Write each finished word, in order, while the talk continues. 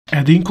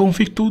Adding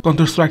config to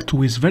Counter-Strike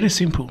 2 is very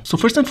simple. So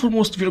first and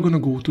foremost, we are gonna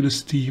go to the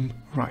Steam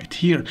right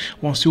here.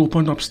 Once you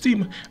open up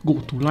Steam,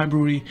 go to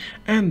library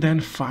and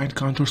then find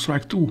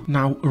Counter-Strike 2.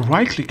 Now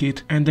right click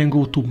it and then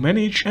go to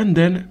manage and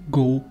then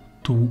go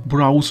to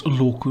browse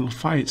local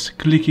files.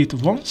 Click it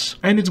once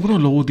and it's gonna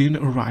load in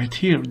right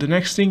here. The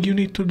next thing you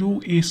need to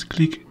do is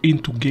click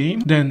into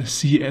game, then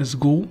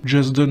CSGO,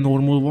 just the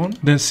normal one,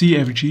 then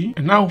CFG.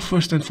 And now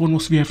first and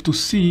foremost we have to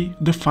see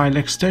the file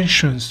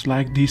extensions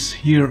like this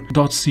here,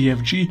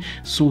 .cfg.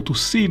 So to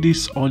see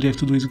this, all you have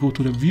to do is go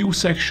to the view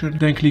section,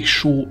 then click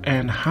show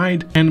and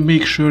hide and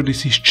make sure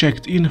this is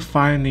checked in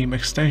file name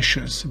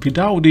extensions.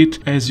 Without it,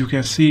 as you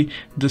can see,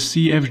 the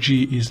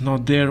CFG is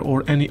not there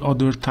or any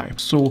other type.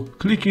 So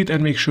click it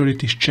and make sure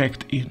it is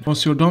checked in.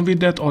 Once you're done with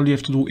that, all you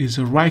have to do is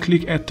right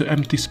click at the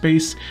empty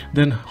space,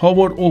 then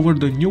hover over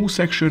the new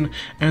section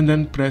and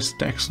then press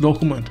text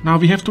document. Now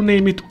we have to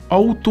name it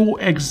auto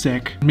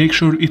exec. Make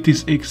sure it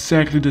is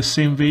exactly the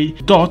same way,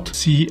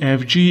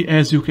 .cfg,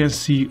 as you can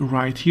see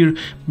right here.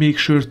 Make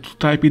sure to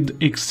type it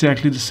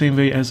exactly the same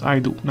way as I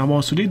do. Now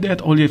once you did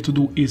that, all you have to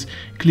do is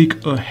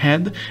click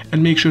ahead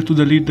and make sure to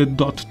delete the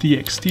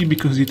 .txt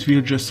because it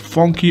will just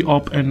funky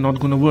up and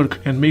not gonna work,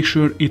 and make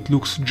sure it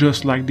looks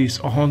just like this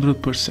 100%.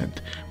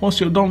 Once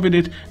you're done with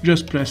it,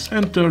 just press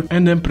enter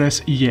and then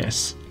press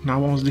yes.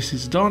 Now once this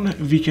is done,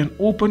 we can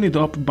open it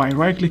up by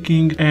right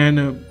clicking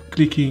and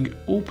clicking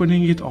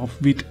opening it up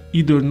with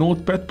either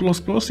Notepad++,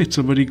 it's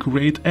a very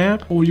great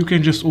app, or you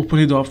can just open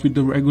it up with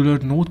the regular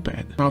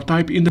Notepad. Now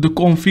type in the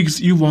configs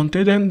you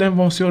wanted, and then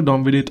once you're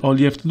done with it, all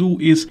you have to do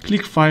is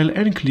click file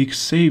and click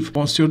save.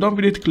 Once you're done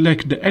with it,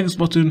 click the X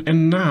button,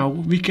 and now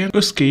we can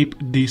escape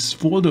this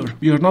folder.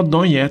 We are not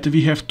done yet.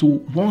 We have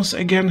to once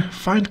again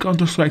find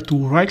Counter-Strike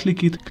 2, right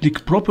click it,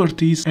 click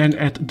properties, and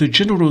at the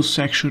general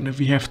section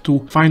we have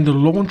to find the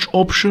launch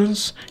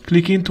options,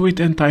 click into it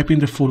and type in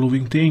the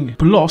following thing: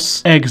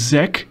 plus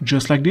exec,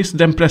 just like this,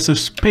 then press a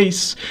space,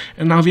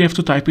 and now we have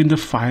to type in the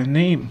file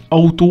name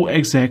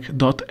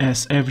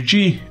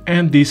autoexec.sfg,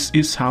 and this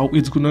is how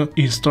it's gonna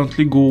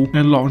instantly go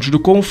and launch the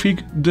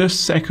config the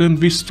second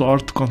we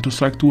start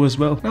Counter-Strike 2 as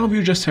well. Now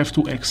we just have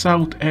to X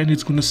out and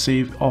it's gonna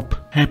save up.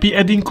 Happy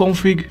adding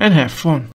config and have fun.